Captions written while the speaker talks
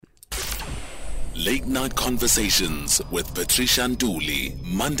Late Night Conversations with Patricia Nduli,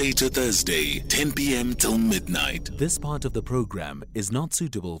 Monday to Thursday, 10 p.m. till midnight. This part of the program is not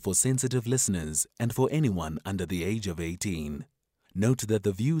suitable for sensitive listeners and for anyone under the age of 18. Note that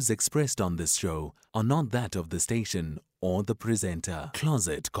the views expressed on this show are not that of the station or the presenter.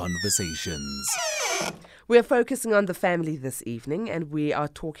 Closet Conversations. We are focusing on the family this evening, and we are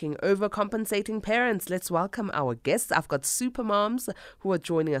talking over compensating parents. Let's welcome our guests. I've got supermoms who are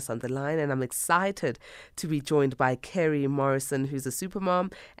joining us on the line, and I'm excited to be joined by Keri Morrison, who's a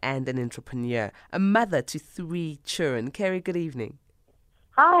supermom and an entrepreneur, a mother to 3 children. Keri, good evening.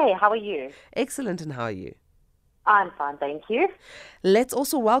 Hi, how are you? Excellent, and how are you? I'm fine, thank you. Let's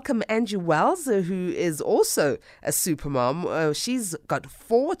also welcome Angie Wells, who is also a supermom. She's got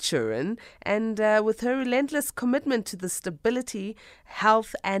 4 children, and with her relentless commitment to the stability,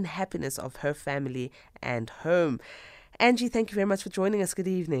 health, and happiness of her family and home. Angie, thank you very much for joining us. Good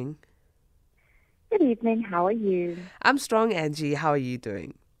evening. Good evening. How are you? I'm strong, Angie. How are you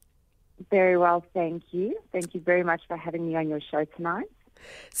doing? Very well, thank you. Thank you very much for having me on your show tonight.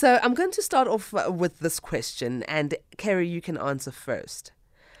 So I'm going to start off with this question, and Keri, you can answer first.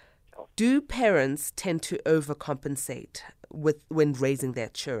 Do parents tend to overcompensate when raising their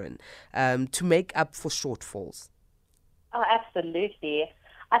children to make up for shortfalls? Oh, absolutely.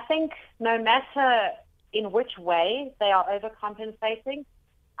 I think no matter in which way they are overcompensating,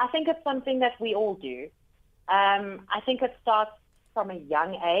 I think it's something that we all do. I think it starts from a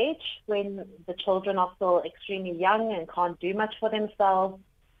young age when the children are still extremely young and can't do much for themselves.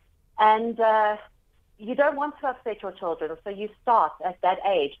 And you don't want to upset your children, so you start at that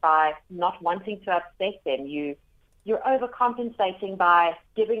age by not wanting to upset them. You're overcompensating by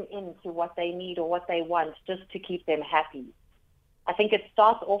giving in to what they need or what they want just to keep them happy. I think it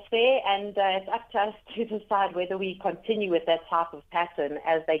starts off there, and it's up to us to decide whether we continue with that type of pattern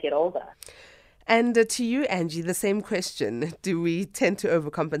as they get older. And to you, Angie, the same question. Do we tend to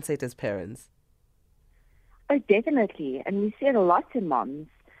overcompensate as parents? Oh, definitely. And we see it a lot in moms.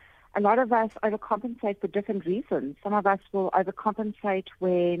 A lot of us overcompensate for different reasons. Some of us will overcompensate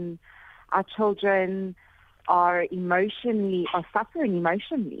when our children are suffering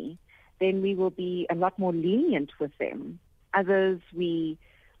emotionally. Then we will be a lot more lenient with them. Others, we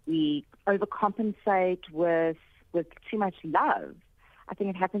overcompensate with too much love. I think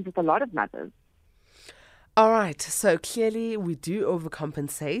it happens with a lot of mothers. All right, so clearly we do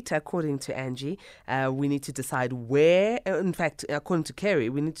overcompensate, according to Angie. We need to decide where, in fact, according to Keri,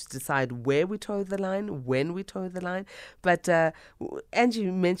 we need to decide where we toe the line, when we toe the line. But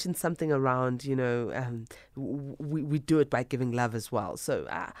Angie mentioned something around, we do it by giving love as well. So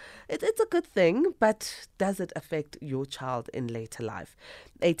it's a good thing, but does it affect your child in later life?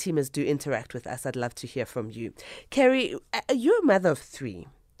 A-teamers do interact with us. I'd love to hear from you. Keri, you're a mother of 3.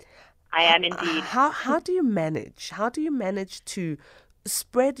 I am indeed. How do you manage? How do you manage to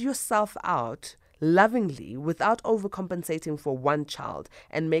spread yourself out lovingly without overcompensating for one child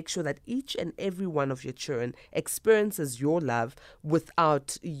and make sure that each and every one of your children experiences your love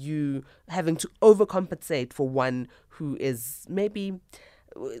without you having to overcompensate for one who is maybe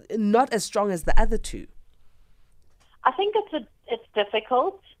not as strong as the other 2? I think it's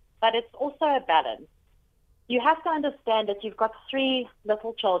difficult, but it's also a balance. You have to understand that you've got 3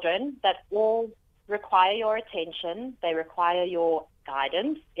 little children that all require your attention. They require your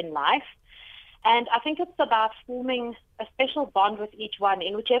guidance in life. And I think it's about forming a special bond with each one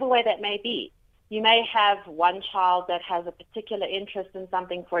in whichever way that may be. You may have one child that has a particular interest in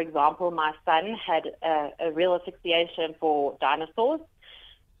something. For example, my son had a real asphyxiation for dinosaurs.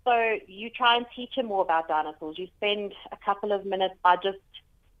 So you try and teach him more about dinosaurs. You spend a couple of minutes by just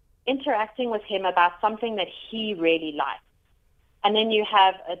interacting with him about something that he really likes. And then you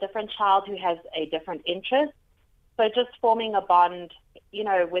have a different child who has a different interest. So just forming a bond,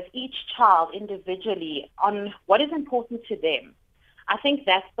 with each child individually on what is important to them. I think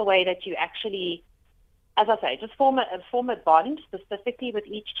that's the way that you actually, as I say, just form a bond specifically with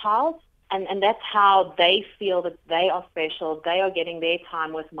each child. And that's how they feel that they are special. They are getting their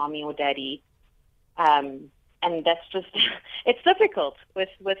time with mommy or daddy. And that's just, it's difficult with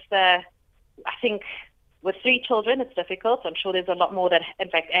I think with 3 children, it's difficult. I'm sure there's a lot more that, in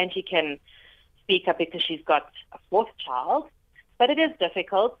fact, Angie can speak up because she's got a 4th child. But it is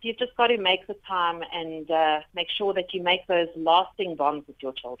difficult. You've just got to make the time and make sure that you make those lasting bonds with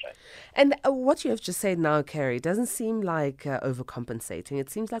your children. And what you have just said now, Keri, doesn't seem like overcompensating.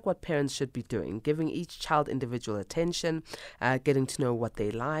 It seems like what parents should be doing, giving each child individual attention, getting to know what they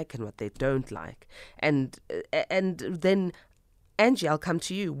like and what they don't like. And then Angie, I'll come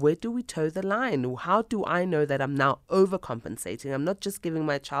to you. Where do we toe the line? How do I know that I'm now overcompensating? I'm not just giving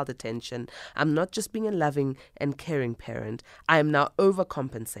my child attention. I'm not just being a loving and caring parent. I am now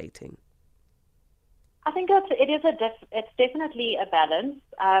overcompensating. I think it's definitely a balance.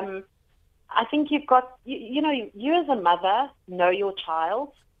 I think you've got, you as a mother know your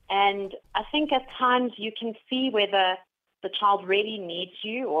child, and I think at times you can see whether the child really needs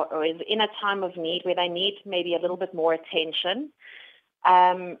you or is in a time of need where they need maybe a little bit more attention.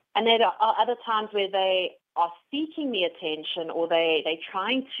 And there are other times where they are seeking the attention, or they're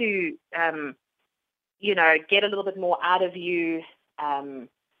trying to, get a little bit more out of you. And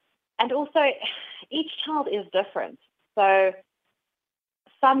also, each child is different. So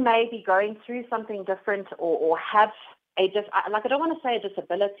some may be going through something different or have I don't want to say a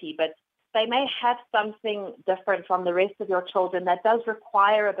disability, but they may have something different from the rest of your children that does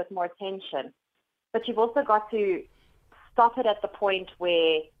require a bit more attention. But you've also got to stop it at the point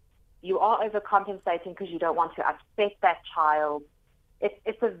where you are overcompensating because you don't want to upset that child.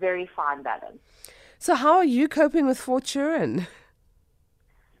 It's a very fine balance. So how are you coping with 4 children?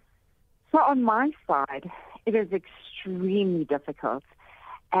 So on my side, it is extremely difficult.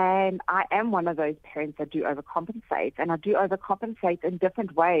 And I am one of those parents that do overcompensate. And I do overcompensate in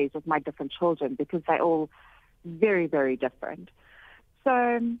different ways with my different children because they're all very, very different.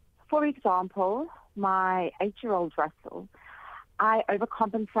 So, for example, my 8-year-old Russell, I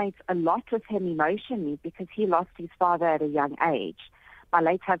overcompensate a lot with him emotionally because he lost his father at a young age. My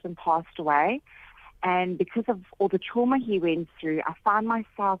late husband passed away. And because of all the trauma he went through, I find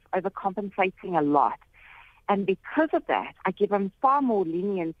myself overcompensating a lot. And because of that, I give him far more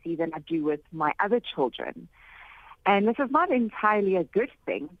leniency than I do with my other children. And this is not entirely a good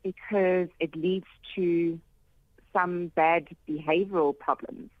thing because it leads to some bad behavioral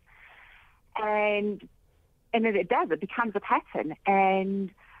problems. And it does, it becomes a pattern.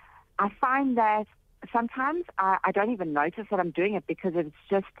 And I find that sometimes I don't even notice that I'm doing it because it's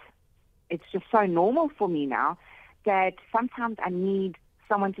just so normal for me now that sometimes I need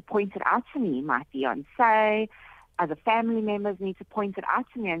someone to point it out to me. My fiancé, other family members need to point it out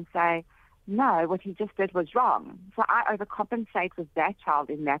to me and say, no, what he just did was wrong. So I overcompensate with that child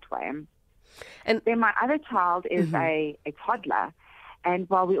in that way. And then my other child is a toddler. And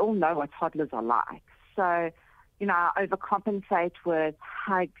well, we all know what toddlers are like. So, I overcompensate with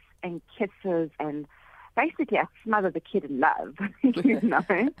hugs and kisses, and basically I smother the kid in love,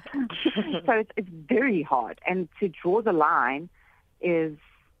 So it's very hard. And to draw the line is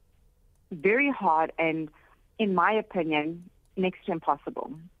very hard and, in my opinion, next to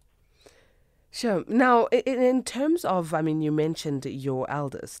impossible. Sure. Now, in terms of, you mentioned your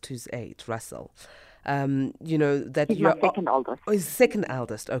eldest, who's 8, Russell. That he's my second oldest. Oh, he's second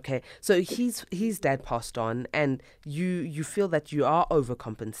eldest. Okay, so his dad passed on, and you feel that you are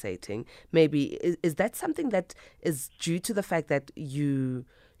overcompensating. Maybe is that something that is due to the fact that you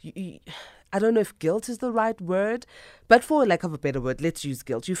I don't know if guilt is the right word, but for lack of a better word, let's use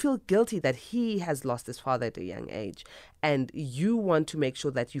guilt. You feel guilty that he has lost his father at a young age, and you want to make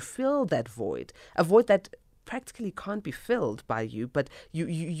sure that you fill that void, a void that practically can't be filled by you, but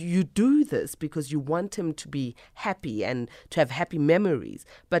you do this because you want him to be happy and to have happy memories.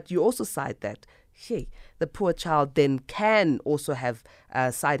 But you also cite that, the poor child then can also have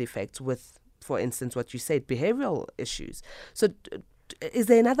side effects with, for instance, what you said, behavioral issues. So is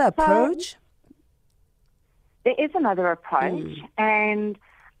there another approach? There is another approach, and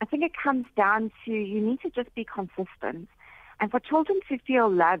I think it comes down to you need to just be consistent. And for children to feel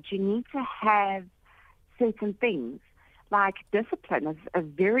loved, you need to have certain things, like discipline is a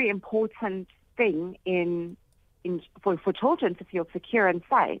very important thing for children to feel secure and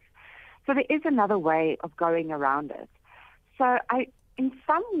safe. So there is another way of going around it. So in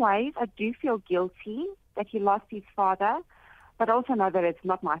some ways, I do feel guilty that he lost his father, but I also know that it's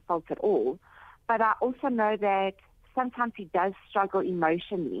not my fault at all. But I also know that sometimes he does struggle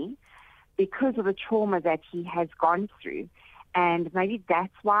emotionally because of the trauma that he has gone through. And maybe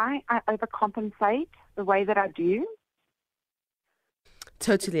that's why I overcompensate the way that I do.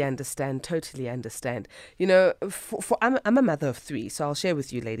 Totally understand. I'm a mother of 3, so I'll share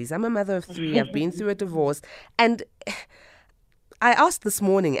with you, ladies. I'm a mother of 3. I've been through a divorce. And I asked this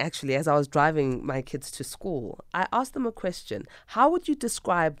morning, actually, as I was driving my kids to school, I asked them a question. How would you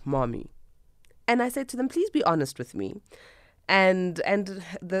describe mommy? And I said to them, please be honest with me. And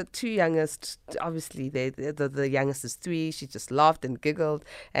the 2 youngest, obviously, the youngest is 3. She just laughed and giggled.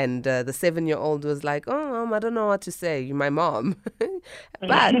 And the 7-year-old was like, I don't know what to say. You're my mom.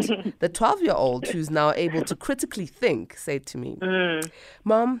 But the 12-year-old, who's now able to critically think, said to me,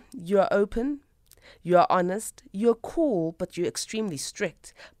 Mom, you're open. you're honest, you're cool, but you're extremely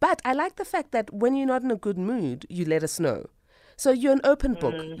strict. But I like the fact that when you're not in a good mood, you let us know. So you're an open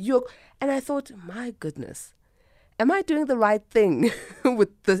book. And I thought, my goodness, am I doing the right thing with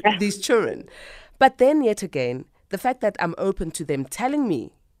these children? But then yet again, the fact that I'm open to them telling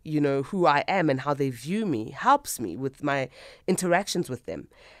me, who I am and how they view me helps me with my interactions with them.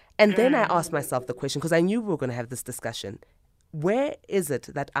 And then I asked myself the question, because I knew we were going to have this discussion. Where is it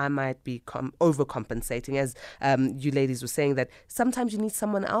that I might be overcompensating? As you ladies were saying, that sometimes you need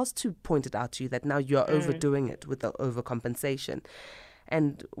someone else to point it out to you that now you're overdoing it with the overcompensation.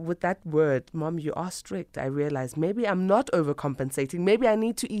 And with that word, Mom, you are strict. I realized maybe I'm not overcompensating. Maybe I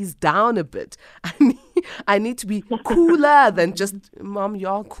need to ease down a bit. I need to be cooler than just, Mom,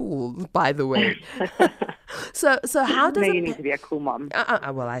 you're cool, by the way. So how does you need to be a cool mom?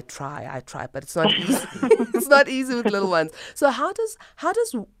 Well, I try, but it's not easy. It's not easy with little ones. So how does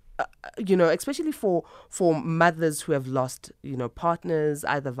especially for mothers who have lost, partners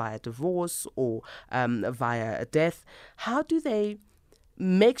either via divorce or via a death, how do they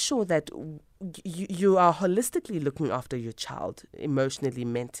make sure that you are holistically looking after your child emotionally,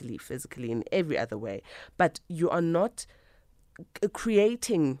 mentally, physically, in every other way, but you are not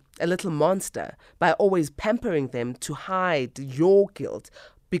creating a little monster by always pampering them to hide your guilt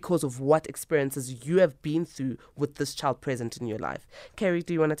because of what experiences you have been through with this child present in your life? Keri,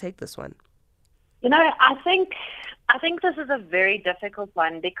 do you want to take this one? I think this is a very difficult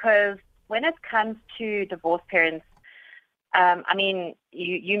one, because when it comes to divorced parents,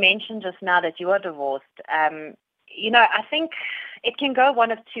 you mentioned just now that you are divorced. I think it can go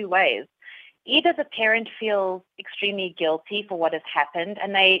one of two ways. Either the parent feels extremely guilty for what has happened,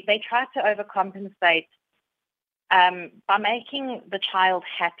 and they try to overcompensate by making the child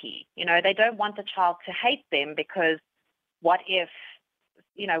happy. They don't want the child to hate them, because what if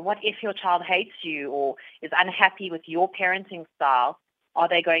your child hates you or is unhappy with your parenting style? Are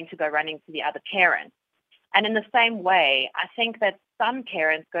they going to go running to the other parent? And in the same way, I think that some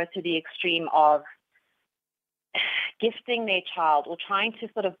parents go to the extreme of gifting their child or trying to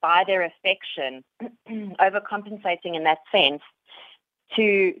sort of buy their affection, overcompensating in that sense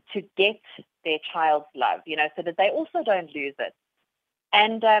to get their child's love, so that they also don't lose it.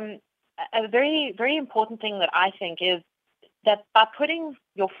 And a very, very important thing that I think is that by putting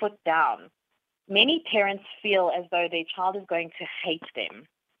your foot down, many parents feel as though their child is going to hate them.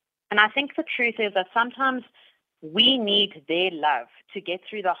 And I think the truth is that sometimes we need their love to get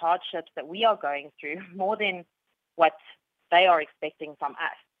through the hardships that we are going through more than what they are expecting from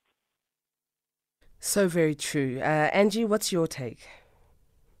us. So very true. Angie, what's your take?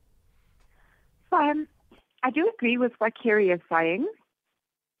 So I do agree with what Keri is saying,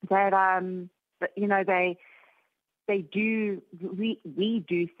 that we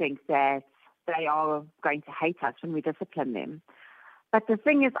do think that they are going to hate us when we discipline them. But the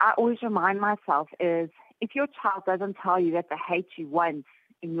thing is, I always remind myself is, if your child doesn't tell you that they hate you once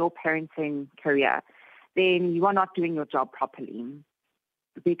in your parenting career, then you are not doing your job properly.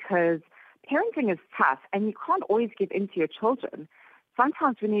 Because parenting is tough, and you can't always give in to your children.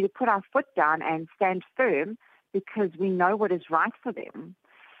 Sometimes we need to put our foot down and stand firm because we know what is right for them.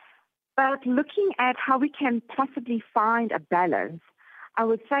 But looking at how we can possibly find a balance, I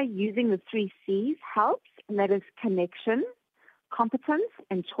would say using the 3 C's helps, and that is connection, competence,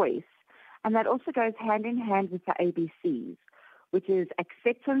 and choice. And that also goes hand in hand with the ABCs, which is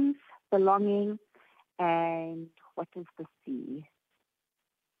acceptance, belonging, and what is the C?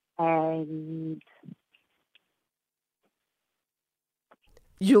 And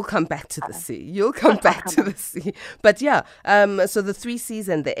you'll come back to the C. You'll come back to the C. But yeah, so the 3 C's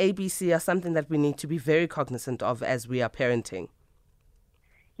and the ABC are something that we need to be very cognizant of as we are parenting.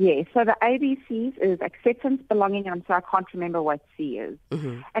 Yeah, so the ABCs is acceptance, belonging, and so I can't remember what C is.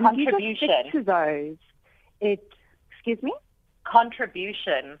 Mm-hmm. And if you just stick to those, excuse me?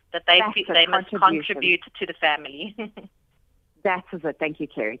 Contribution, that they must contribute to the family. That is it. Thank you,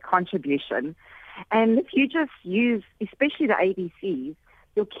 Keri. Contribution. And if you just use, especially the ABCs,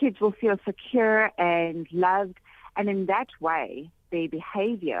 your kids will feel secure and loved. And in that way, their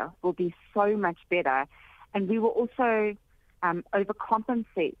behavior will be so much better. And we will also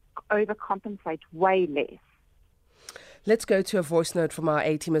overcompensate way less. Let's go to a voice note from our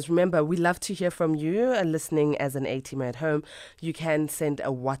A-teamers. Remember, we love to hear from you listening as an A-teamer at home. You can send a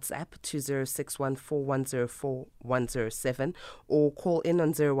WhatsApp to 0614104107 or call in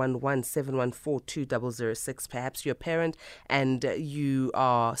on 011-714-2006. Perhaps you're a parent and you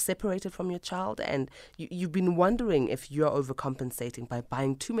are separated from your child and you've been wondering if you're overcompensating by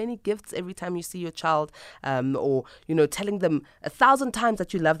buying too many gifts every time you see your child, or, telling them 1,000 times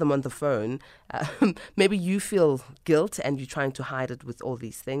that you love them on the phone. Maybe you feel guilt and you're trying to hide it with all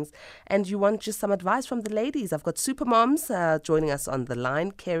these things. And you want just some advice from the ladies. I've got Supermoms joining us on the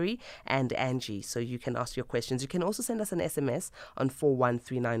line, Keri and Angie. So you can ask your questions. You can also send us an SMS on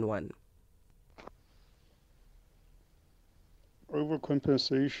 41391.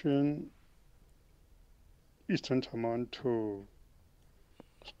 Overcompensation is tantamount to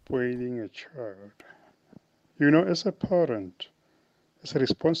spoiling a child. As a parent, as a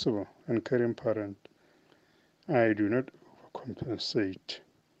responsible and caring parent, I do not overcompensate.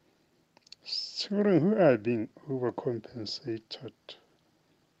 Children who are being overcompensated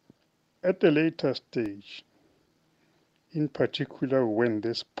at a later stage, in particular when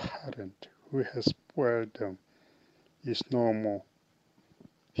this parent who has spoiled them is no more,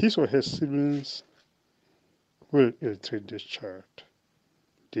 his or her siblings will ill-treat this child.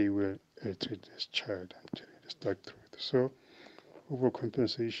 They will ill-treat this child. I'm telling you the stark truth. So,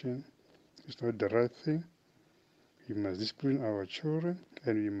 overcompensation is not the right thing. We must discipline our children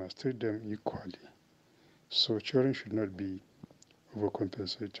and we must treat them equally. So children should not be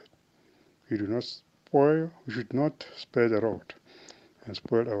overcompensated. We should not spare the road and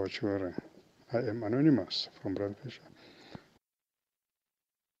spoil our children. I am Anonymous from Bramfisher.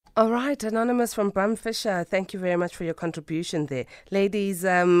 All right, Anonymous from Bramfisher, thank you very much for your contribution there. Ladies,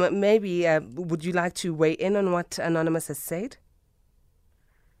 maybe would you like to weigh in on what Anonymous has said?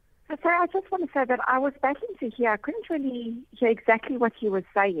 Sorry, I just want to say that I was battling to hear. I couldn't really hear exactly what he was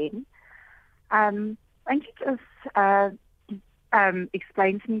saying. Why don't you just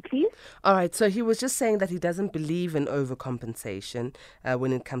explain to me, please? All right, so he was just saying that he doesn't believe in overcompensation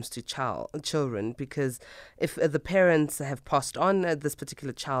when it comes to children, because if the parents have passed on, this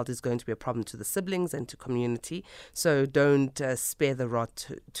particular child is going to be a problem to the siblings and to community. So don't spare the rod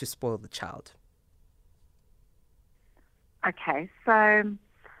to spoil the child. Okay, so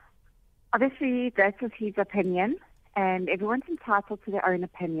obviously that was his opinion, and everyone's entitled to their own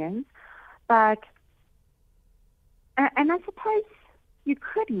opinions. But, and I suppose you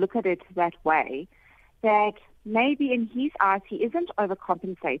could look at it that way, that maybe in his eyes he isn't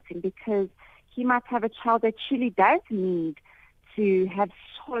overcompensating because he might have a child that truly does need to have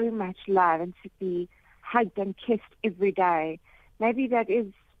so much love and to be hugged and kissed every day. Maybe that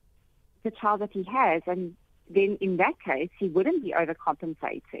is the child that he has, and then in that case he wouldn't be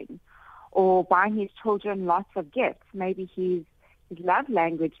overcompensating or buying his children lots of gifts. Maybe his love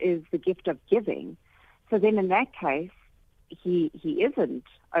language is the gift of giving. So then in that case, he isn't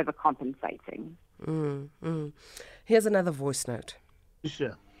overcompensating. Here's another voice note.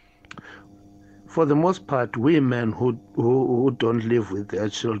 Sure. For the most part, women who don't live with their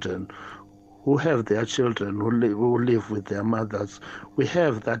children, who have their children who live with their mothers, we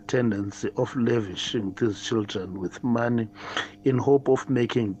have that tendency of lavishing these children with money in hope of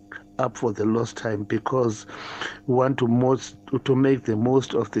making up for the lost time, because we want to make the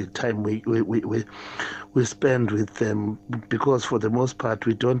most of the time we spend with them, because for the most part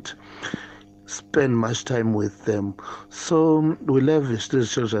we don't spend much time with them. So we lavish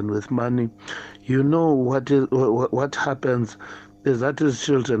these children with money. What happens is that these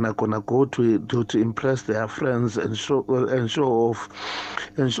children are gonna go to impress their friends and show off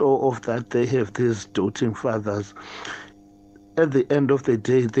that they have these doting fathers. At the end of the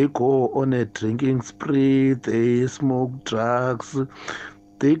day, they go on a drinking spree, they smoke drugs,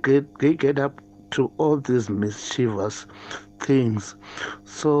 they get up to all these mischievous things.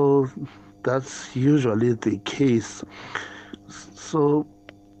 So that's usually the case. So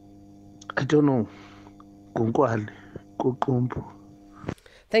I don't know.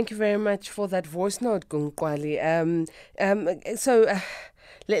 Thank you very much for that voice note, Gunkwali.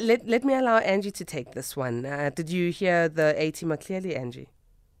 Let me allow Angie to take this one. Did you hear the A-teamer clearly, Angie?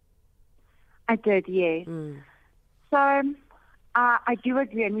 I did, yes. So I do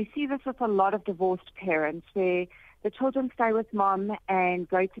agree, and we see this with a lot of divorced parents where the children stay with mom and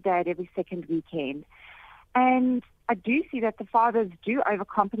go to dad every second weekend. And I do see that the fathers do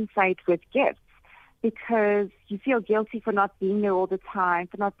overcompensate with gifts because you feel guilty for not being there all the time,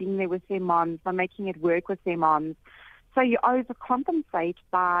 for not being there with their moms, by making it work with their moms. So you overcompensate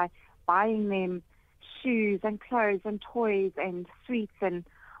by buying them shoes and clothes and toys and sweets and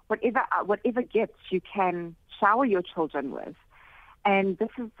whatever gifts you can shower your children with. And this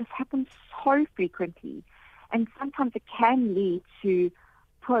happens so frequently. And sometimes it can lead to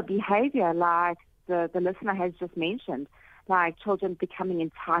poor behavior, like the listener has just mentioned, like children becoming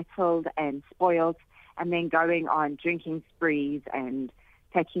entitled and spoiled and then going on drinking sprees and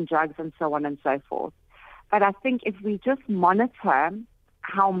taking drugs and so on and so forth. But I think if we just monitor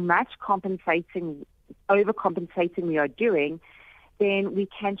how much overcompensating we are doing, then we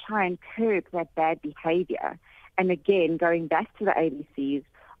can try and curb that bad behavior. And again, going back to the ABCs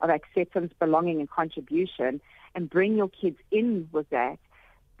of acceptance, belonging, and contribution, and bring your kids in with that,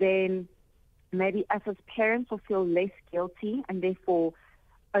 then maybe us as parents will feel less guilty and therefore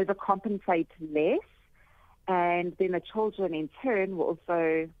overcompensate less. And then the children in turn will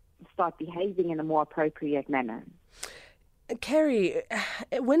also start behaving in a more appropriate manner. Keri,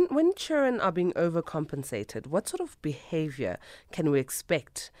 when children are being overcompensated, what sort of behavior can we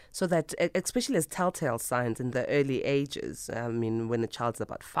expect so that, especially as telltale signs in the early ages, when a child's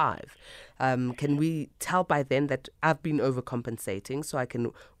about 5, can we tell by then that I've been overcompensating so I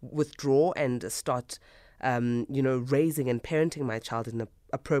can withdraw and start, raising and parenting my child in an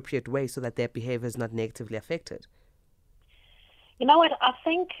appropriate way so that their behavior is not negatively affected? You know what? I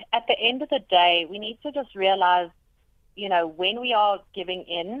think at the end of the day, we need to just realize, when we are giving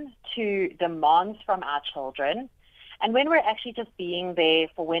in to demands from our children and when we're actually just being there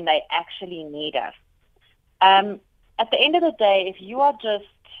for when they actually need us. At the end of the day, if you are just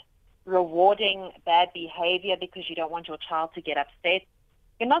rewarding bad behavior because you don't want your child to get upset,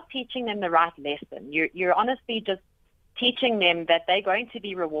 you're not teaching them the right lesson. You're honestly just teaching them that they're going to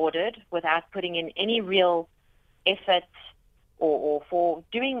be rewarded without putting in any real effort or for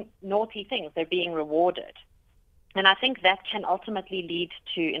doing naughty things. They're being rewarded. And I think that can ultimately lead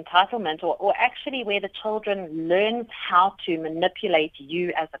to entitlement or actually where the children learn how to manipulate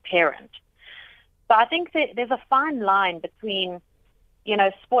you as a parent. So I think that there's a fine line between,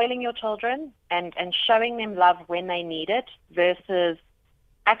 spoiling your children and showing them love when they need it versus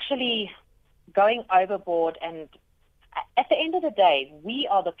actually going overboard. And at the end of the day, we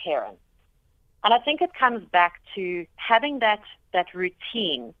are the parents. And I think it comes back to having that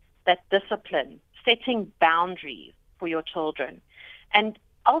routine, that discipline, setting boundaries for your children. And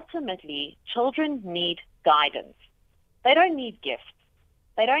ultimately, children need guidance. They don't need gifts.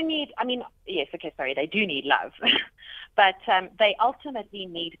 They don't need, they do need love. But they ultimately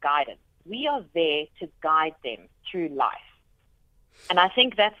need guidance. We are there to guide them through life. And I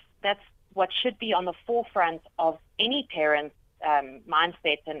think that's what should be on the forefront of any parent's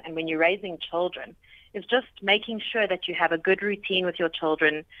mindset. And when you're raising children, is just making sure that you have a good routine with your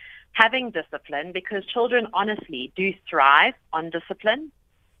children, having discipline, because children honestly do thrive on discipline.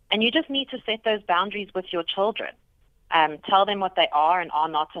 And you just need to set those boundaries with your children. Tell them what they are and are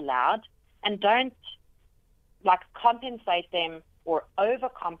not allowed. And don't compensate them or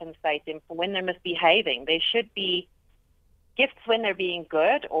overcompensate them for when they're misbehaving. There should be gifts when they're being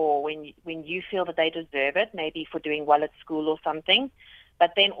good or when you feel that they deserve it, maybe for doing well at school or something.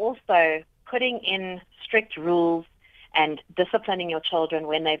 But then also putting in strict rules and disciplining your children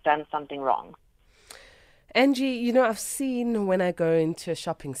when they've done something wrong. Angie, I've seen when I go into a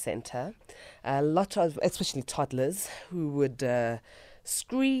shopping centre, a lot of, especially toddlers, who would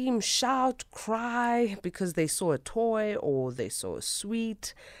scream, shout, cry because they saw a toy or they saw a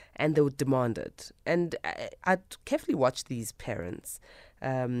sweet and they would demand it. And I'd carefully watch these parents.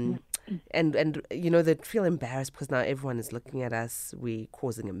 And they'd feel embarrassed because now everyone is looking at us, we're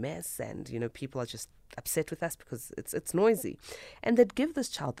causing a mess, and people are just upset with us because it's noisy. And they'd give this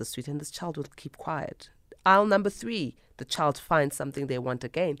child the sweet and this child would keep quiet. Aisle number 3, the child finds something they want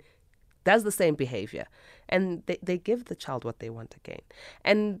again, does the same behavior, and they give the child what they want again.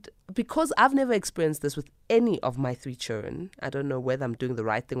 And because I've never experienced this with any of my 3 children, I don't know whether I'm doing the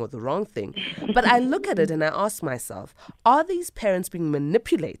right thing or the wrong thing, but I look at it and I ask myself, are these parents being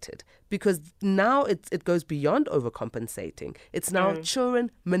manipulated? Because now it goes beyond overcompensating. It's now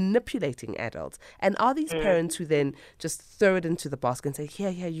children manipulating adults. And are these parents who then just throw it into the basket and say,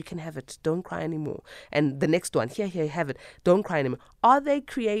 here, you can have it, don't cry anymore. And the next one, here, have it, don't cry anymore. Are they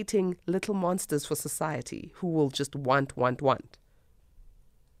creating little monsters for society who will just want? Oh,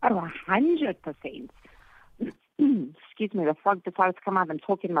 100%. Excuse me, the frog decided to come out and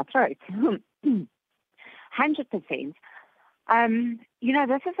talk in my throat. 100%.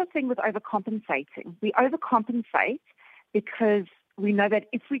 This is the thing with overcompensating. We overcompensate because we know that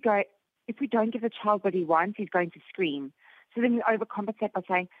if we don't give the child what he wants, he's going to scream. So then we overcompensate by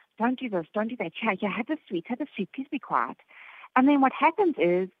saying, don't do this, don't do that. Yeah, have the sweet, please be quiet. And then what happens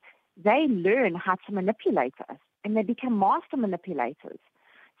is they learn how to manipulate us, and they become master manipulators.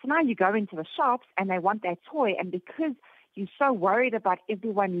 So now you go into the shops and they want that toy, and because you're so worried about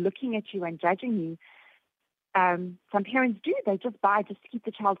everyone looking at you and judging you, some parents do. They just buy just to keep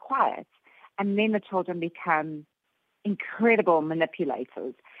the child quiet. And then the children become incredible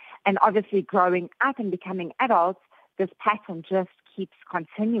manipulators. And obviously growing up and becoming adults, this pattern just keeps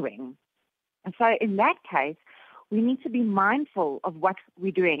continuing. And so in that case, we need to be mindful of what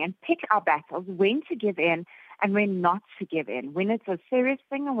we're doing and pick our battles, when to give in and when not to give in, when it's a serious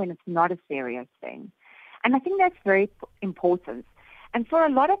thing or when it's not a serious thing. And I think that's very important. And for a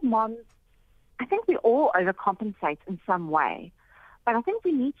lot of moms, I think we all overcompensate in some way. But I think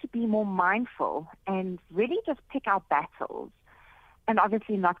we need to be more mindful and really just pick our battles and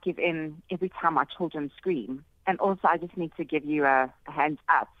obviously not give in every time our children scream. And also, I just need to give you a hands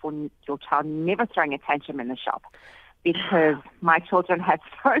up for your child never throwing a tantrum in the shop, because my children have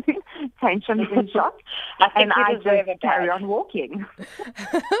thrown tantrums in shops, and I just carry on walking.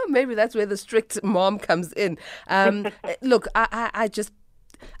 Maybe that's where the strict mom comes in. Look,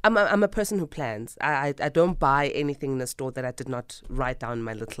 I'm a person who plans. I don't buy anything in the store that I did not write down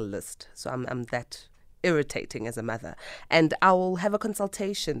my little list. So I'm that irritating as a mother. And I will have a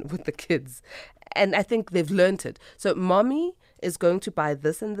consultation with the kids. And I think they've learned it. So mommy is going to buy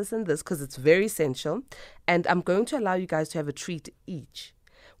this and this and this because it's very essential. And I'm going to allow you guys to have a treat each.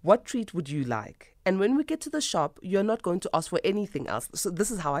 What treat would you like? And when we get to the shop, you're not going to ask for anything else. So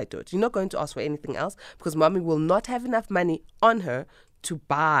this is how I do it. You're not going to ask for anything else because mommy will not have enough money on her to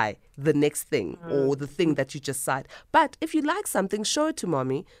buy the next thing or the thing that you just said. But if you like something, show it to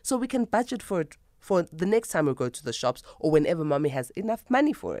mommy so we can budget for it for the next time we go to the shops or whenever mommy has enough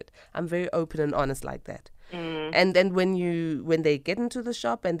money for it. I'm very open and honest like that. And then when they get into the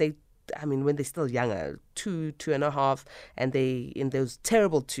shop and when they're still younger, 2.5, and they in those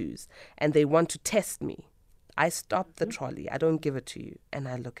terrible 2s, and they want to test me, I stop the trolley. I don't give it to you. And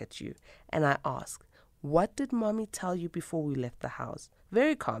I look at you and I ask, what did mommy tell you before we left the house?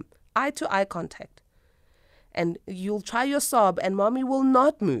 Very calm, eye-to-eye contact. And you'll try your sob and mommy will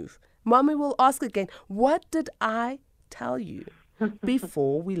not move. Mommy will ask again, what did I tell you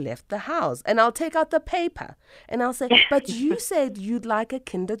before we left the house? And I'll take out the paper and I'll say, but you said you'd like a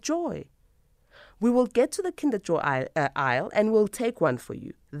Kinder Joy. We will get to the Kinder Joy aisle and we'll take one for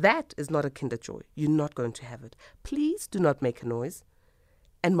you. That is not a Kinder Joy. You're not going to have it. Please do not make a noise.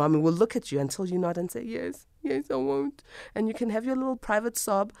 And mommy will look at you until you nod and say, yes, I won't. And you can have your little private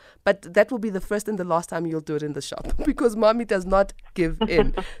sob, but that will be the first and the last time you'll do it in the shop because mommy does not give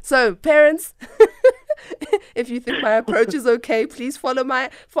in. So parents, if you think my approach is okay, please follow my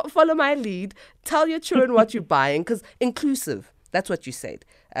lead. Tell your children what you're buying, because inclusive, that's what you said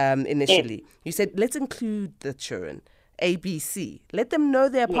initially. Yeah. You said, let's include the children. ABC. Let them know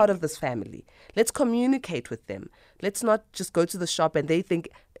they're part of this family. Let's communicate with them. Let's not just go to the shop and they think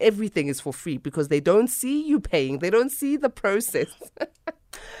everything is for free because they don't see you paying. They don't see the process.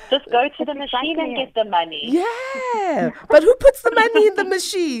 Just go to the machine and get the money. Yeah. But who puts the money in the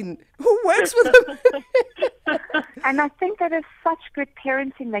machine? Who works with them? And I think that is such good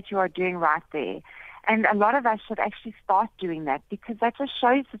parenting that you are doing right there. And a lot of us should actually start doing that because that just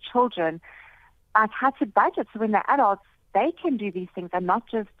shows the children how to budget. So when they're adults, they can do these things and not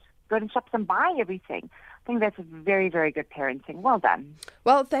just go to shops and buy everything. I think that's very, very good parenting. Well done.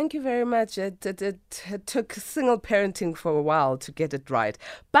 Well, thank you very much. It took single parenting for a while to get it right.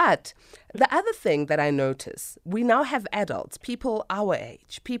 But the other thing that I notice, we now have adults, people our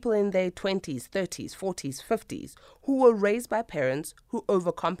age, people in their 20s, 30s, 40s, 50s, who were raised by parents who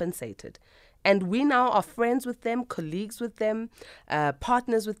overcompensated. And we now are friends with them, colleagues with them,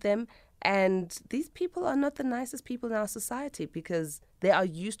 partners with them. And these people are not the nicest people in our society because they are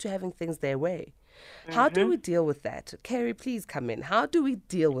used to having things their way. Mm-hmm. How do we deal with that? Keri, please come in. How do we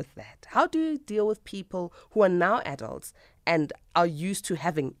deal with that? How do we deal with people who are now adults and are used to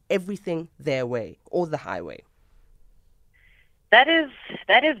having everything their way or the highway? That is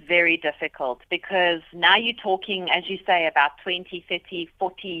very difficult because now you're talking, as you say, about 20, 30,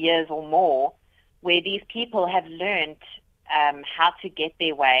 40 years or more where these people have learned how to get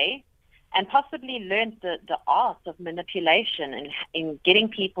their way and possibly learned the art of manipulation and in getting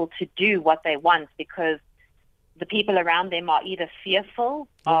people to do what they want because the people around them are either fearful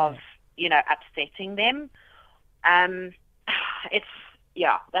of, upsetting them. It's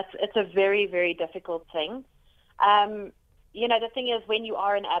a very, very difficult thing. The thing is when you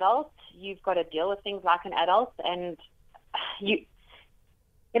are an adult, you've got to deal with things like an adult and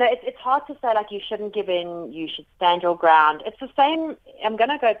it's hard to say, like, you shouldn't give in, you should stand your ground. It's the same. I'm going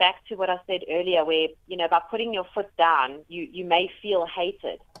to go back to what I said earlier where, by putting your foot down, you may feel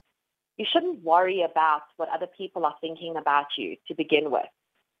hated. You shouldn't worry about what other people are thinking about you to begin with.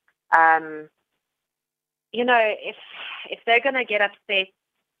 If they're going to get upset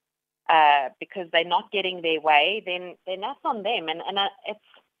because they're not getting their way, then that's on them. And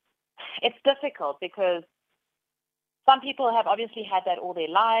it's difficult because some people have obviously had that all their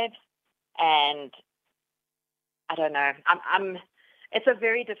lives, and I don't know. It's a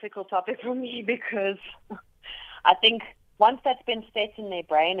very difficult topic for me because I think once that's been set in their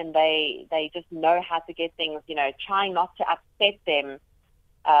brain and they just know how to get things, trying not to upset them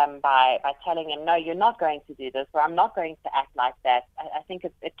by telling them, no, you're not going to do this, or I'm not going to act like that. I think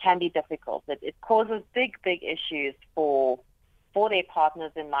it can be difficult. It causes big issues for their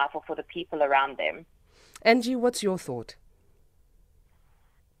partners in life or for the people around them. Angie, what's your thought?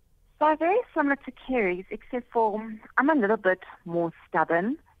 So very similar to Keri's, except for I'm a little bit more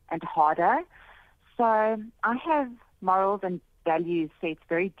stubborn and harder. So I have morals and values set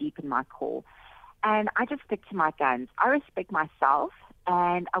very deep in my core. And I just stick to my guns. I respect myself,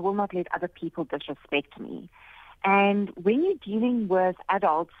 and I will not let other people disrespect me. And when you're dealing with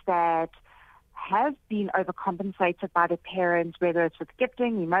adults that have been overcompensated by their parents, whether it's with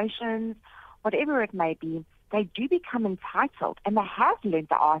gifting, emotions, whatever it may be, they do become entitled, and they have learned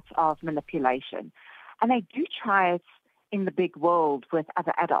the art of manipulation. And they do try it in the big world with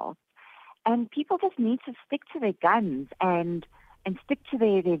other adults. And people just need to stick to their guns and stick to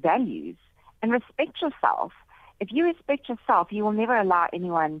their values and respect yourself. If you respect yourself, you will never allow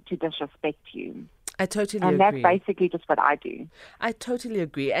anyone to disrespect you. I totally agree. And that's basically just what I do. I totally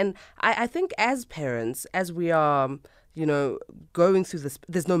agree. And I think as parents, as we are, going through this,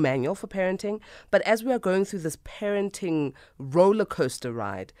 there's no manual for parenting, but as we are going through this parenting roller coaster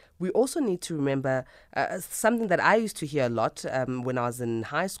ride, we also need to remember something that I used to hear a lot when I was in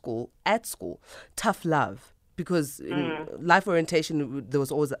high school, at school, tough love. Because in life orientation, there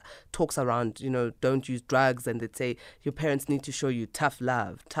was always talks around, don't use drugs. And they'd say your parents need to show you tough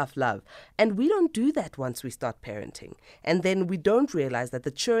love, tough love. And we don't do that once we start parenting. And then we don't realize that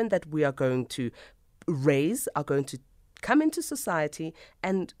the children that we are going to raise are going to come into society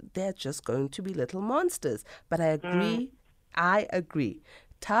and they're just going to be little monsters. But I agree.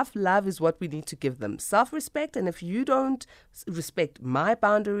 Tough love is what we need to give them. Self-respect. And if you don't respect my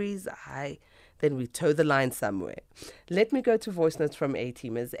boundaries, then we toe the line somewhere. Let me go to voice notes from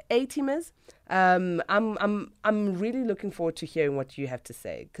A-teamers. A-teamers, I'm really looking forward to hearing what you have to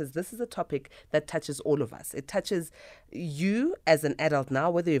say, because this is a topic that touches all of us. It touches you as an adult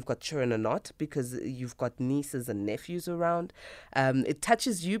now, whether you've got children or not, because you've got nieces and nephews around. It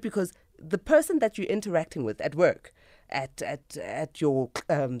touches you because the person that you're interacting with at work, at your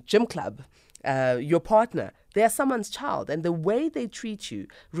gym club, your partner, they are someone's child, and the way they treat you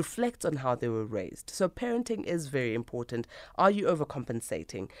reflects on how they were raised. So parenting is very important. Are you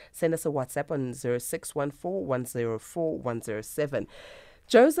overcompensating? Send us a WhatsApp on 0614-104-107.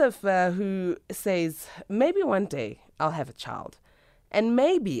 Joseph, who says, maybe one day I'll have a child, and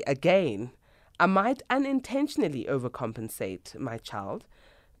maybe again I might unintentionally overcompensate my child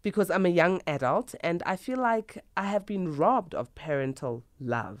because I'm a young adult and I feel like I have been robbed of parental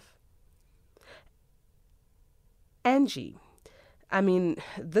love. Angie,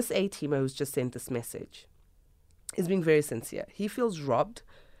 this A-teamer who's just sent this message is being very sincere. He feels robbed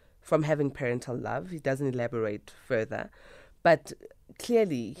from having parental love. He doesn't elaborate further. But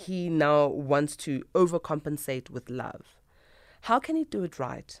clearly, he now wants to overcompensate with love. How can he do it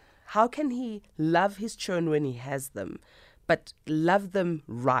right? How can he love his children when he has them, but love them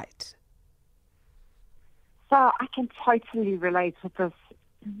right? So I can totally relate with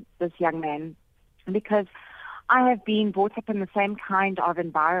this young man, because I have been brought up in the same kind of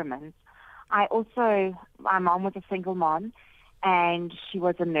environment. My mom was a single mom, and she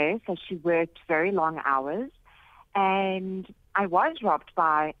was a nurse, so she worked very long hours. And I was robbed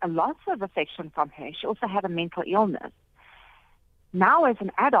by a lot of affection from her. She also had a mental illness. Now, as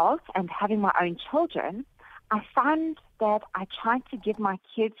an adult and having my own children, I find that I try to give my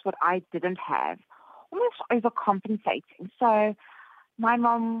kids what I didn't have, almost overcompensating. So my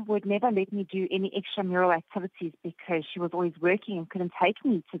mom would never let me do any extramural activities because she was always working and couldn't take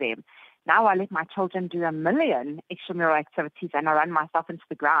me to them. Now I let my children do a million extramural activities, and I run myself into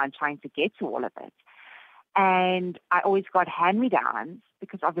the ground trying to get to all of it. And I always got hand-me-downs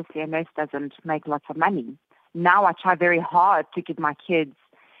because obviously a nurse doesn't make lots of money. Now I try very hard to give my kids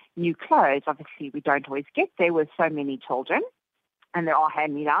new clothes. Obviously we don't always get there with so many children, and there are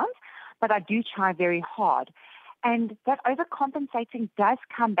hand-me-downs, but I do try very hard. And that overcompensating does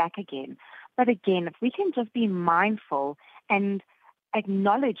come back again. But again, if we can just be mindful and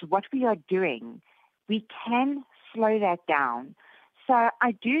acknowledge what we are doing, we can slow that down. So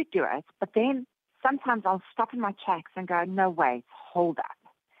I do it, but then sometimes I'll stop in my tracks and go, no, wait, hold up.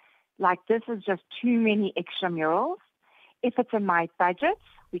 like this is just too many extramurals. If it's in my budget,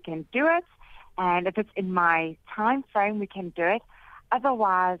 we can do it. And if it's in my time frame, we can do it.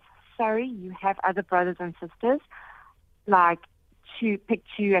 Otherwise, sorry, you have other brothers and sisters, like to pick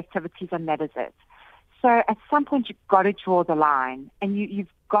 2 activities and that is it. So at some point, you've got to draw the line, and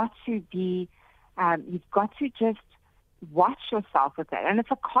you've got to be, you've got to just watch yourself with it. And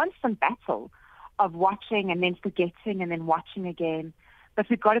it's a constant battle of watching and then forgetting and then watching again. But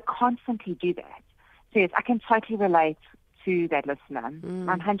we've got to constantly do that. So yes, I can totally relate to that listener,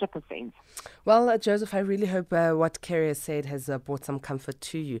 100%. Well, Joseph, I really hope what Keri has said has brought some comfort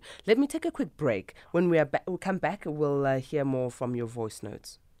to you. Let me take a quick break. When we'll come back, we'll hear more from your voice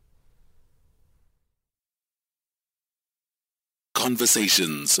notes.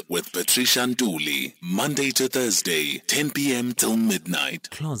 Conversations with Patricia Nduli, Monday to Thursday, 10 p.m. till midnight.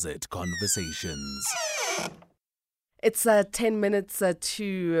 Closet Conversations. It's 10 minutes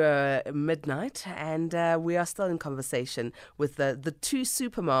to midnight, and we are still in conversation with the 2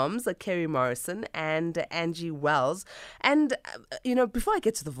 supermoms, Keri Morrison and Angie Wells. And, before I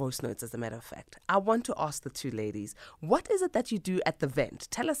get to the voice notes, as a matter of fact, I want to ask the 2 ladies, what is it that you do at the vent?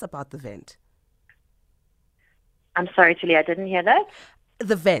 Tell us about the vent. I'm sorry, Tilly, I didn't hear that.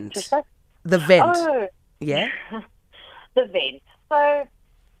 The vent. The vent. Oh. Yeah? The vent. So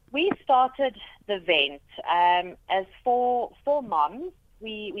we started the vent as 4 moms.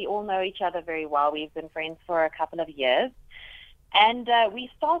 We all know each other very well. We've been friends for a couple of years. And we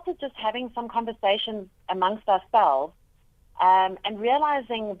started just having some conversations amongst ourselves and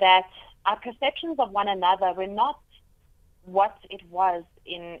realizing that our perceptions of one another were not what it was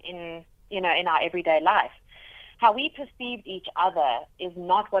in our everyday life. How we perceived each other is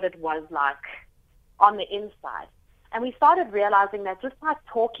not what it was like on the inside. And we started realizing that just by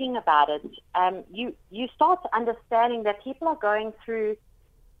talking about it, you start understanding that people are going through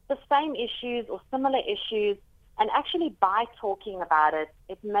the same issues or similar issues, and actually by talking about it,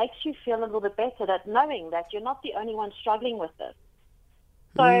 it makes you feel a little bit better, that knowing that you're not the only one struggling with this.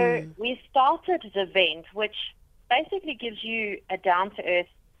 So we started the vent, which basically gives you a down-to-earth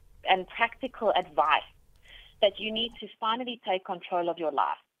and practical advice that you need to finally take control of your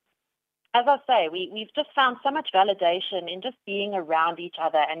life. As I say, we've just found so much validation in just being around each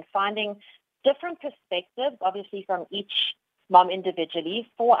other and finding different perspectives, obviously from each mom individually,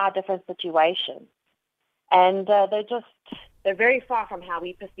 for our different situations. And they're very far from how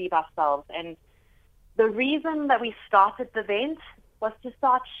we perceive ourselves. And the reason that we started the vent was to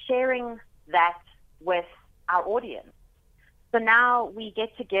start sharing that with our audience. So now we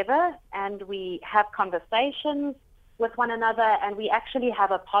get together and we have conversations with one another, and we actually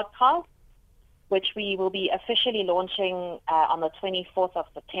have a podcast, which we will be officially launching on the 24th of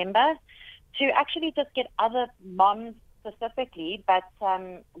September, to actually just get other moms specifically, but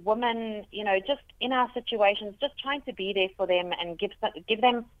women, just in our situations, just trying to be there for them and give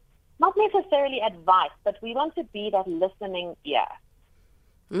them not necessarily advice, but we want to be that listening ear.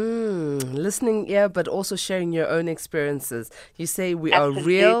 Listening ear, but also sharing your own experiences. You say we Absolutely. are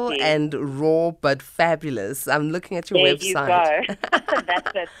real and raw, but fabulous. I'm looking at your website. You go.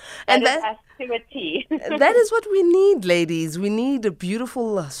 That's it. That is us to a T. That is what we need, ladies. We need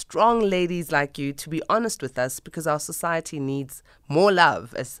beautiful, strong ladies like you to be honest with us, because our society needs more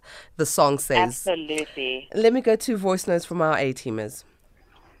love, as the song says. Absolutely. Let me go to voice notes from our A-teamers.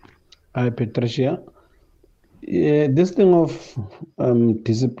 Hi, Patricia. Yeah, this thing of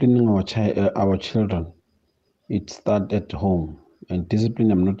disciplining our children, it starts at home. And discipline,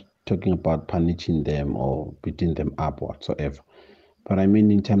 I'm not talking about punishing them or beating them up whatsoever. But I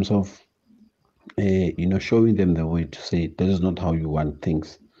mean in terms of, showing them the way to say, this is not how you want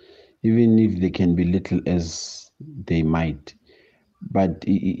things. Even if they can be little as they might. But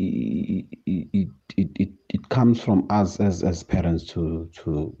it comes from us as parents to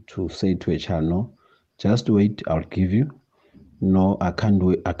say to a child, no, just wait, I'll give you. No, I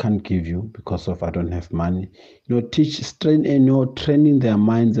can't give you because I don't have money. Training their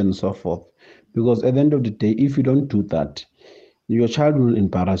minds and so forth. Because at the end of the day, if you don't do that, your child will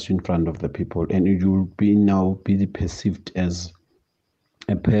embarrass you in front of the people, and you will be perceived as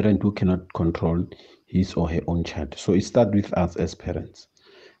a parent who cannot control his or her own child. So it starts with us as parents.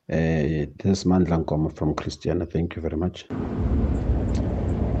 This is Mandla Nkoma from Christiana. Thank you very much.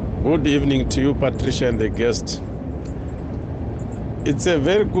 Good evening to you, Patricia, and the guest. It's a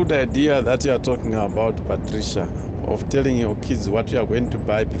very good idea that you are talking about, Patricia, of telling your kids what you are going to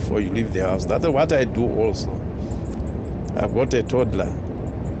buy before you leave the house. That's what I do also. I've got a toddler.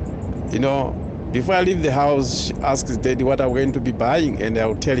 Before I leave the house, she asks Daddy what I'm going to be buying, and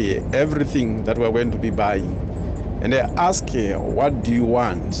I'll tell you everything that we're going to be buying. And I ask her, what do you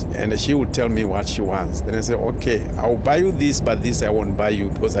want? And she will tell me what she wants. Then I say, okay, I'll buy you this, but this I won't buy you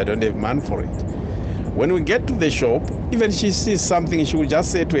because I don't have money for it. When we get to the shop, even she sees something, she will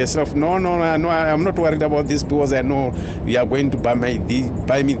just say to herself, no, I'm not worried about this because I know you are going to buy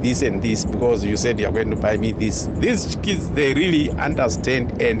me this and this because you said you are going to buy me this. These kids, they really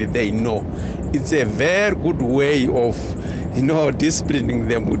understand and they know. It's a very good way of, disciplining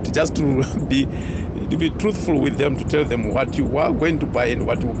them, just to be truthful with them, to tell them what you are going to buy and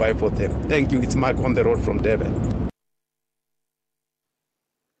what you buy for them. Thank you. It's Mark on the road from Devon.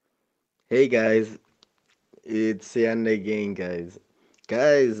 Hey guys, it's Yan again, guys.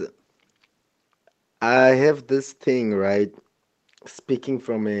 Guys, I have this thing, right? Speaking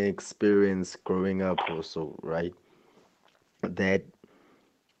from an experience growing up also, right? That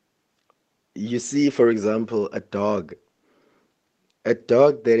you see, for example, a dog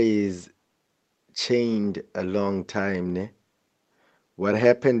that is chained a long time, ne? What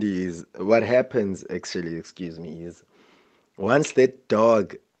happens actually, excuse me, is once that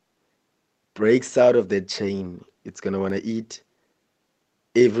dog breaks out of that chain, it's gonna want to eat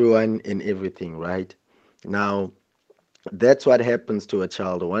everyone and everything, right? Now, that's what happens to a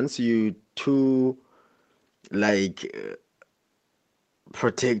child. Once you too like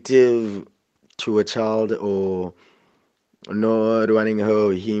protective to a child, or not wanting her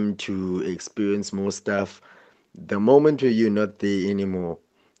or him to experience more stuff, the moment where you're not there anymore,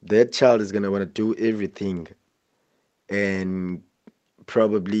 that child is gonna want to do everything. And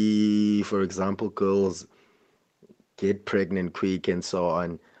probably, for example, girls get pregnant quick and so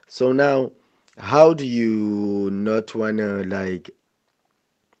on. So now, how do you not wanna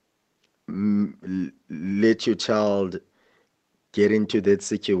let your child get into that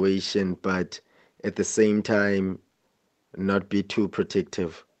situation, but at the same time not be too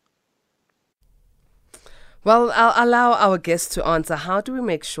protective? Well, I'll allow our guests to answer. How do we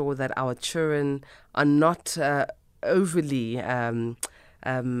make sure that our children are not overly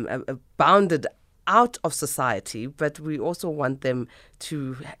bounded out of society, but we also want them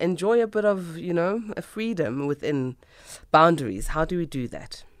to enjoy a bit of, a freedom within boundaries? How do we do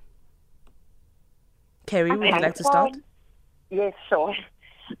that? Keri, would you like to start? Yes, sure.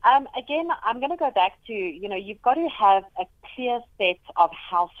 Again, I'm going to go back to, you've got to have a clear set of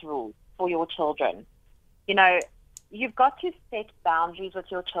house rules for your children. You've got to set boundaries with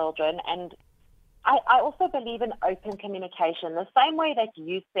your children. And I also believe in open communication. The same way that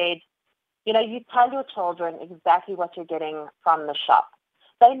you said, you tell your children exactly what you're getting from the shop.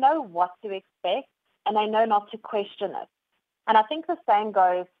 They know what to expect and they know not to question it. And I think the same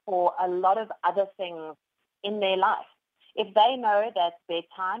goes for a lot of other things in their life. If they know that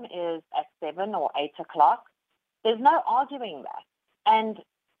bedtime is at 7 or 8 o'clock, there's no arguing that. And,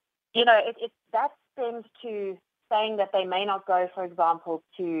 that stems to saying that they may not go, for example,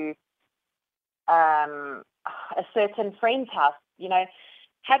 to a certain friend's house.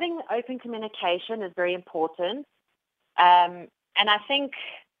 Having open communication is very important. And I think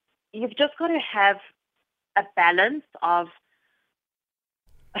you've just got to have a balance of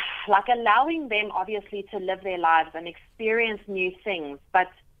allowing them obviously to live their lives and experience new things,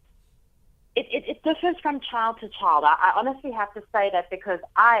 but it differs from child to child. I honestly have to say that because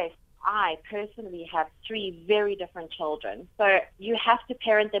I personally have 3 very different children, so you have to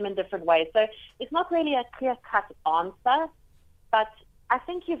parent them in different ways. So it's not really a clear-cut answer, but I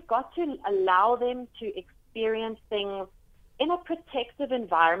think you've got to allow them to experience things in a protective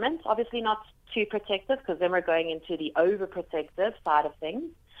environment, obviously not too protective because then we're going into the overprotective side of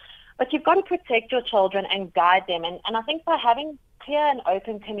things. But you've got to protect your children and guide them. And I think by having clear and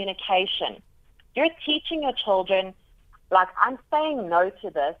open communication, you're teaching your children, I'm saying no to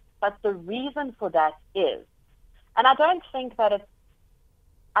this, but the reason for that is. And I don't think that it's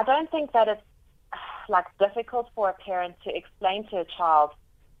difficult for a parent to explain to a child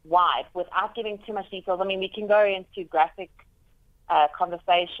why without giving too much details. I mean, we can go into graphic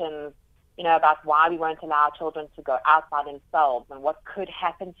conversations, about why we won't allow our children to go out by themselves and what could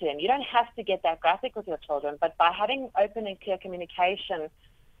happen to them. You don't have to get that graphic with your children, but by having open and clear communication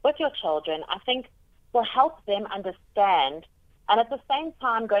with your children, I think will help them understand. And at the same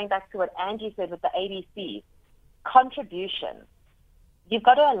time, going back to what Angie said with the ABCs, contribution. You've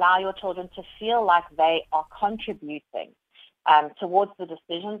got to allow your children to feel like they are contributing towards the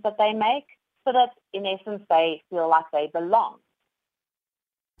decisions that they make, so that in essence they feel like they belong.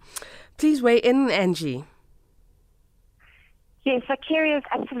 Please weigh in, Angie. Yes, so Keri is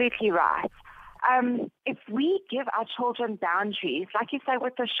absolutely right. If we give our children boundaries, like you say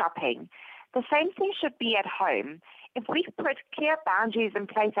with the shopping, the same thing should be at home. If we put clear boundaries in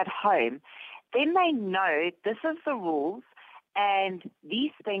place at home, then they know this is the rules and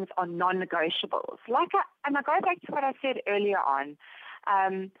these things are non-negotiables. And I go back to what I said earlier on.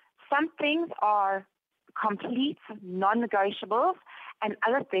 Some things are complete non-negotiables and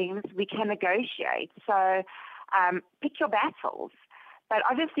other things we can negotiate. So pick your battles. But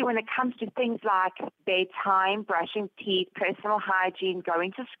obviously when it comes to things like bedtime, brushing teeth, personal hygiene,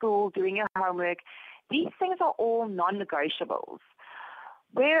 going to school, doing your homework, these things are all non-negotiables.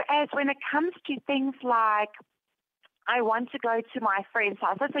 Whereas when it comes to things like, I want to go to my friend's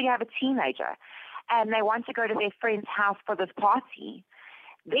house. Let's say you have a teenager and they want to go to their friend's house for this party.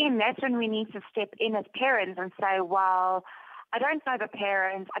 Then that's when we need to step in as parents and say, well, I don't know the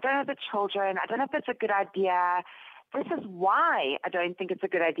parents, I don't know the children, I don't know if it's a good idea. This is why I don't think it's a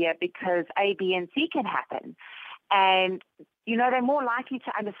good idea, because A, B, and C can happen. And, they're more likely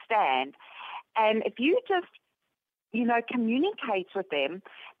to understand. And if you just, communicate with them,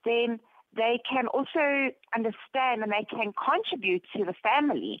 then they can also understand and they can contribute to the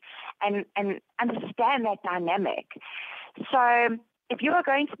family and understand that dynamic. So if you are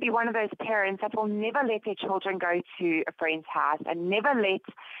going to be one of those parents that will never let their children go to a friend's house and never let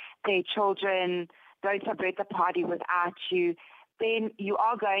their children go to a birthday party without you, then you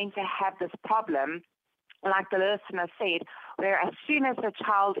are going to have this problem, like the listener said, where as soon as the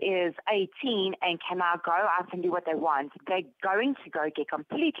child is 18 and can now go out and do what they want, they're going to go get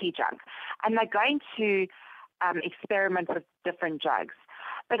completely drunk and they're going to experiment with different drugs.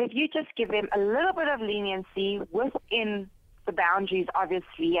 But if you just give them a little bit of leniency within the boundaries,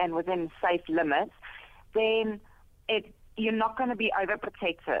 obviously, and within safe limits, then you're not going to be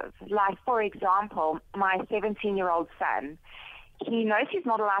overprotective. Like, for example, my 17-year-old son, he knows he's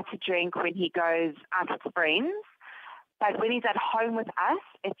not allowed to drink when he goes out with friends, but when he's at home with us,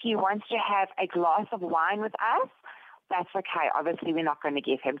 if he wants to have a glass of wine with us, that's okay. Obviously, we're not going to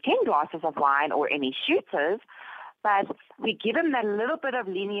give him 10 glasses of wine or any shooters, but we give him that little bit of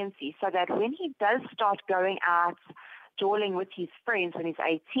leniency so that when he does start going out jawling with his friends when he's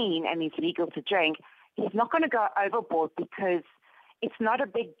 18 and he's legal to drink, he's not going to go overboard because it's not a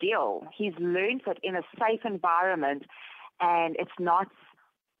big deal. He's learned it in a safe environment, and it's not,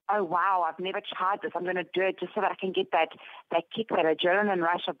 oh, wow, I've never tried this. I'm going to do it just so that I can get that kick, that adrenaline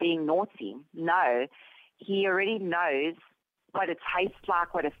rush of being naughty. No, he already knows what it tastes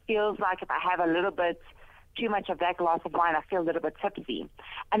like, what it feels like. If I have a little bit too much of that glass of wine, I feel a little bit tipsy.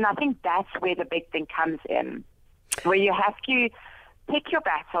 And I think that's where the big thing comes in, where you have to pick your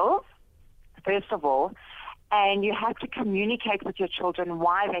battles, first of all, and you have to communicate with your children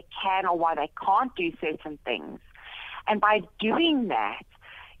why they can or why they can't do certain things. And by doing that,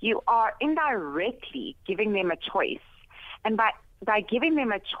 you are indirectly giving them a choice. And by giving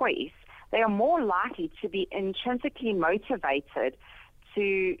them a choice, they are more likely to be intrinsically motivated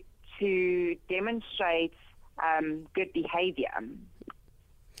to demonstrate good behavior.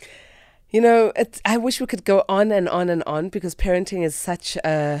 I wish we could go on and on and on, because parenting is such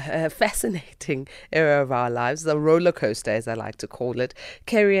a fascinating area of our lives, the roller coaster, as I like to call it.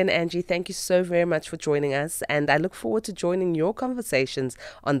 Keri and Angie, thank you so very much for joining us, and I look forward to joining your conversations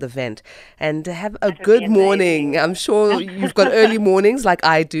on the vent. And have a good morning. I'm sure you've got early mornings like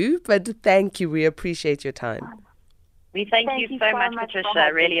I do, but thank you. We appreciate your time. We thank you so much, Patricia. I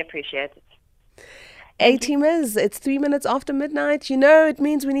really appreciate it. A-teamers, it's 3 minutes after midnight. It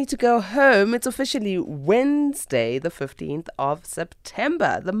means we need to go home. It's officially Wednesday, the 15th of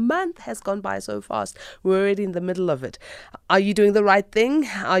September. The month has gone by so fast. We're already in the middle of it. Are you doing the right thing?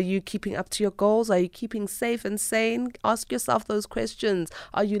 Are you keeping up to your goals? Are you keeping safe and sane? Ask yourself those questions.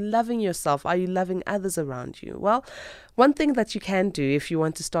 Are you loving yourself? Are you loving others around you? Well, one thing that you can do if you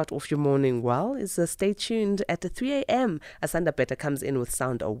want to start off your morning well is stay tuned at 3 a.m. Asanda Beta comes in with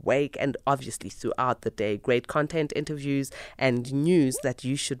Sound Awake, and obviously throughout the day, great content, interviews and news that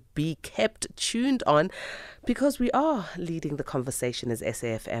you should be kept tuned on, because we are leading the conversation as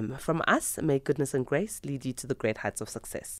SAFM. From us, may goodness and grace lead you to the great heights of success.